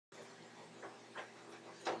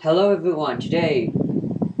Hello everyone. Today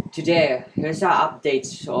here's our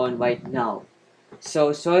updates on right now.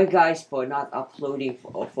 So sorry guys for not uploading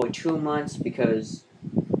for 2 months because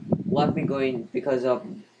what me going because of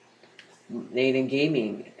Nathan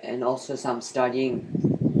gaming and also some studies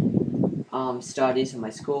in my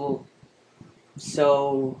school.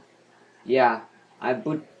 So yeah, I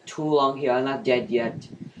put too long here. I'm not dead yet.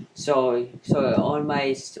 So on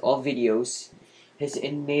my all videos is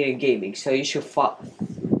in Nathan gaming. So you should follow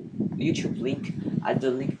YouTube link at the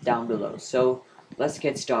link down below. So let's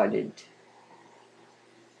get started.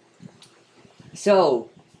 So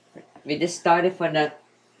we just started for that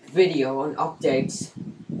video on updates.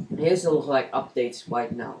 Here's the like updates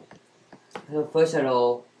right now. So first of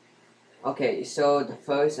all, okay. So the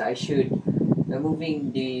first I should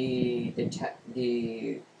removing the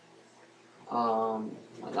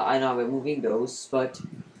I know we're moving those, but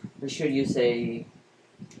we should use a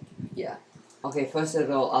yeah. Okay, first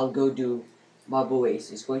of all, I'll go do Marble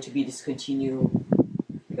Race. It's going to be discontinued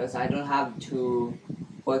because I don't have to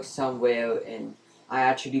work somewhere and I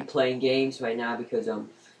actually playing games right now because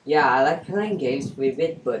yeah, I like playing games with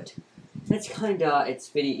it, but it's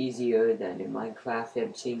pretty easier than in Minecraft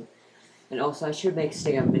everything. And also I should make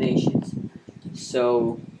examinations.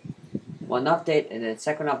 So one update and then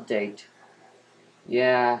second update.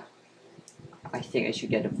 Yeah, I think I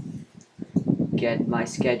should get my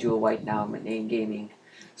schedule right now in gaming.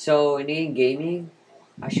 So in gaming,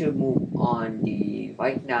 I should move on the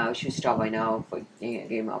right now. I should start right now for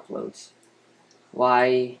game uploads.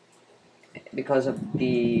 Why? Because of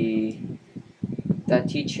the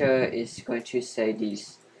teacher is going to say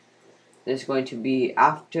this. There's going to be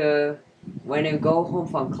after when I go home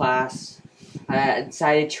from class. I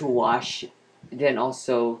decided to wash. Then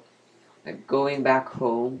also going back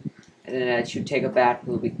home, and then I should take a bath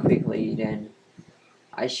really quickly. Then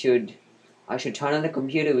I should I should turn on the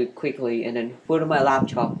computer really quickly and then put on my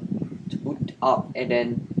laptop to boot up and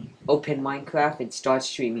then open Minecraft and start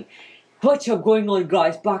streaming. What's up going on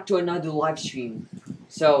guys? Back to another live stream.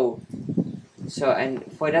 So and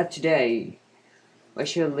for that today I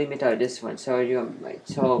should limit out this one. So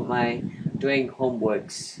my doing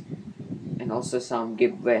homeworks and also some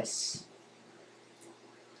give rests.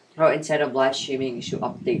 Or instead of live streaming you should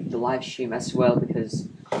update the live stream as well because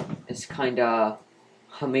it's kinda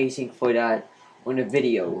amazing for that on a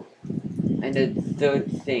video. And the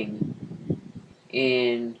third thing,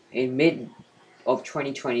 in mid of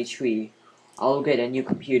 2023, I'll get a new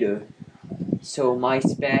computer. So my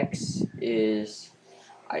specs is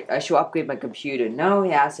I should upgrade my computer. Now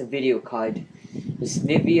it has a video card. It's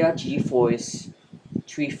Nvidia GeForce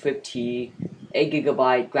 350, 8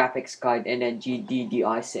 GB graphics card, and then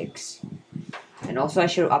GDDR6. And also I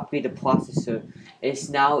should upgrade the processor. It's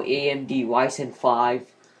now AMD Ryzen 5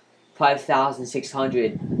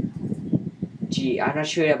 5600 G. I'm not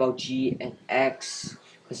sure about G and X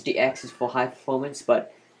because the X is for high performance,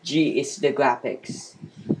 but G is the graphics.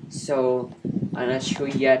 So I'm not sure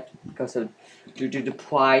yet because of due to the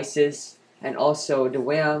prices and also the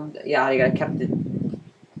way yeah I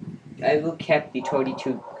will keep the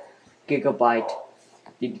 32 GB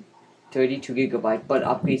the 32 GB but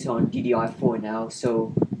upgrades on DDR4 now.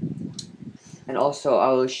 So and also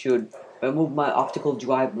I will should remove my optical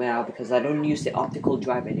drive now because I don't use the optical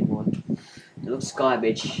drive anymore. It looks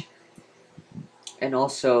garbage. And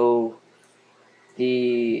also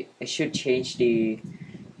I should change the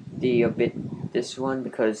a bit this one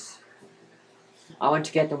because I want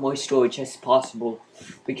to get the more storage as possible.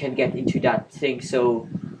 We can get into that thing. So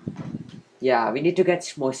yeah, we need to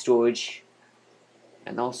get more storage.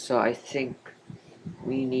 And also I think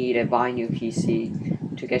we need a buy new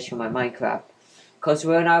PC to get you my Minecraft. Cause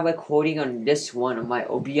when I'm recording on this one on my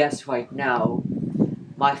OBS right now,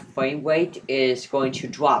 my frame rate is going to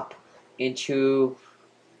drop into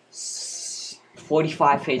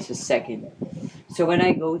 45 frames a second. So when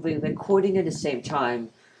I go the recording at the same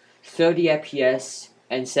time, 30 FPS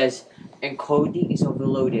and says encoding is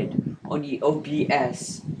overloaded on the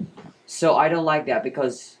OBS. So I don't like that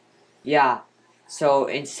because yeah. So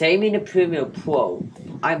in same in the Premiere Pro,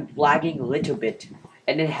 I'm lagging a little bit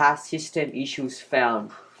and it has system issues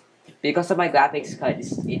found because of my graphics card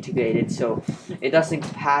is integrated, so it doesn't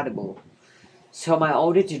compatible. So my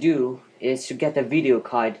order to do is to get the video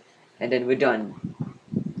card and then we're done.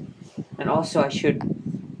 And also I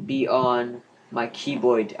should be on my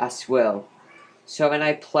keyboard as well. So when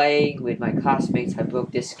I play with my classmates, I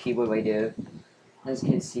broke this keyboard right there. As you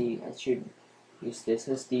can see, I should use this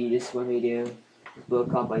as this one right there.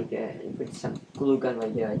 Broke up right there and put some glue gun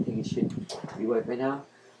right there. I think it should be work right now.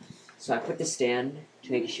 So I put the stand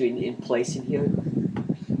to make sure in place in here.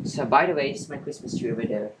 So by the way, it's my Christmas tree over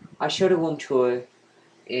there. I show the room tour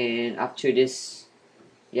in after this.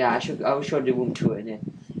 Yeah, I will show the room tour in it,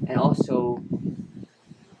 and also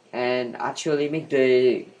and actually make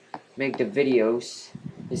the videos.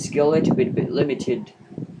 It's still a little bit limited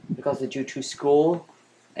because due to school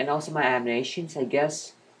and also my animations, I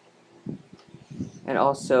guess. And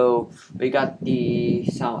also we got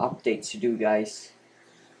some updates to do, guys.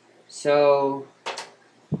 So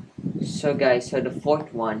guys, so the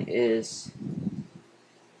fourth one is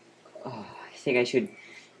I think I should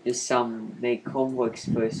just make homeworks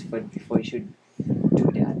first before I should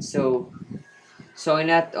do that. So in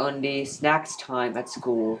that on the snacks time at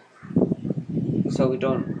school, so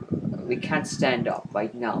we can't stand up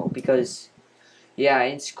right now because yeah,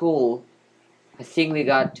 in school I think we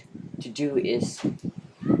got to do is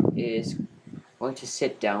going to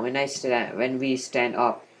sit down. When we stand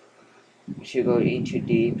up, we should go into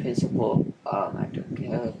the principal. I don't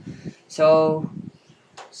care. So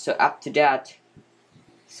after that,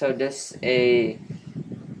 so there's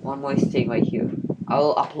one more thing right here. I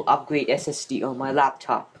will upgrade SSD on my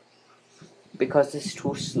laptop because it's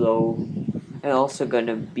too slow, and also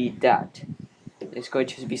gonna beat that. It's going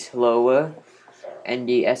to be slower, and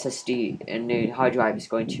the SSD and the hard drive is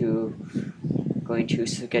going to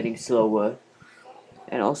getting slower.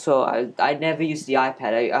 And also I never use the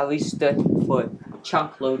iPad. I always used it for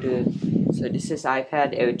chunk loader. So this is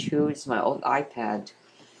iPad Air 2. It's my old iPad.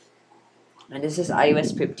 And this is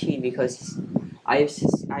iOS 15 because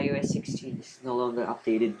iOS 16 is no longer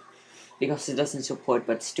updated because it doesn't support,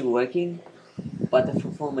 but still working. But the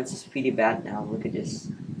performance is pretty bad now. Look at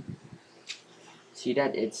this. See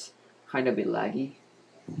that it's kind of a bit laggy.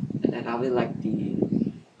 And then I really like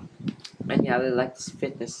I really like this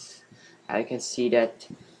fitness. I can see that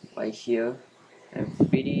right here. And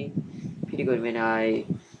pretty good when I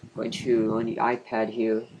go into on the iPad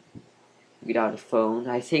here without a phone.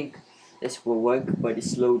 I think this will work, but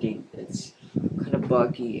it's loading. It's kind of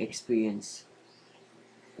buggy experience.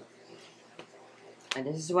 And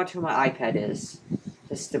this is what my iPad is.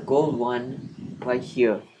 This is the gold one right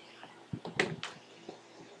here.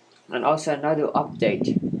 And also another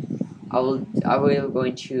update. I will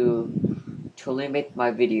going to limit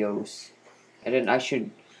my videos, and then I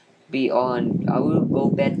will go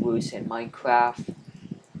Bedwars and Minecraft,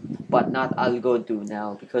 but not Algo do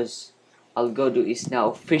now because Algo do is now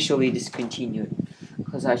officially discontinued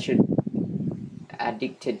because I should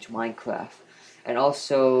addicted to Minecraft, and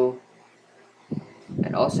also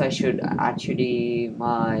I should actually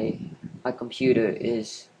my computer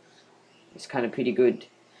is kind of pretty good.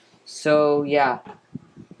 So yeah,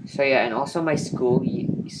 and also my school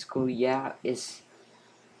yeah is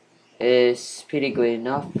pretty good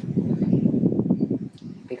enough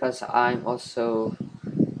because I'm also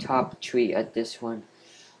top 3 at this one.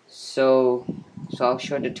 So I'll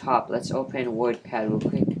show the top. Let's open WordPad real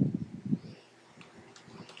quick.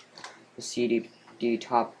 Let's see the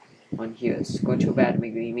top one here. It's going too bad to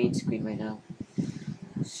make the main screen right now.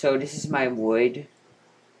 So this is my Word,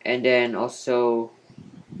 and then also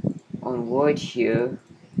on Word here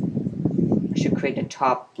I should create a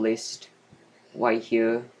top list right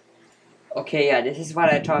here. Okay, yeah, this is what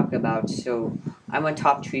I talk about. So I'm on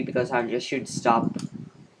top 3 because I just should stop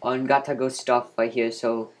on Gotta Go stuff right here.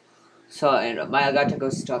 So and my Gotta Go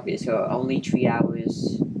stuff is only 3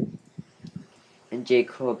 hours, and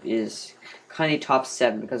Jacob is kind of top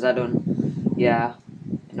 7 because I don't. Yeah,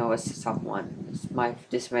 no, it's the top 1.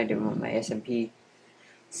 This might be my SMP.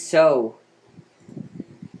 So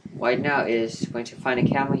right now is going to find a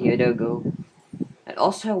camera here. There we go. And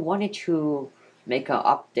also I wanted to make an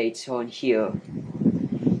update on here.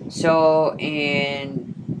 So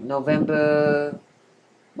in November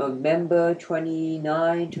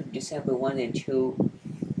 29 to December 1 and 2,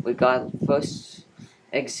 we got first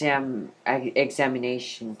examination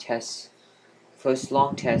test, first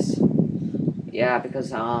long test. Yeah,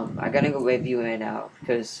 because I'm gonna go review it now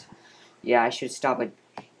because yeah, I should stop at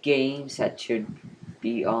games that should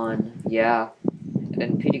be on. Yeah, and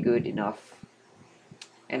then pretty good enough.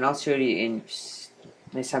 And also in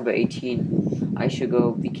December 18, I should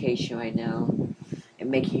go vacation right now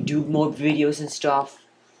and do more videos and stuff.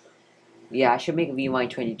 Yeah, I should make a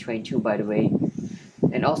Rewind 2022, by the way.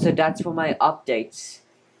 And also that's for my updates.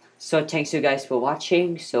 So thanks you guys for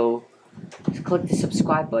watching. So click the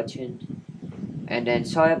subscribe button. And then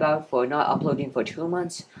sorry about for not uploading for 2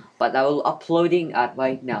 months, but I will uploading at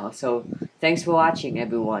right now. So thanks for watching,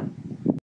 everyone.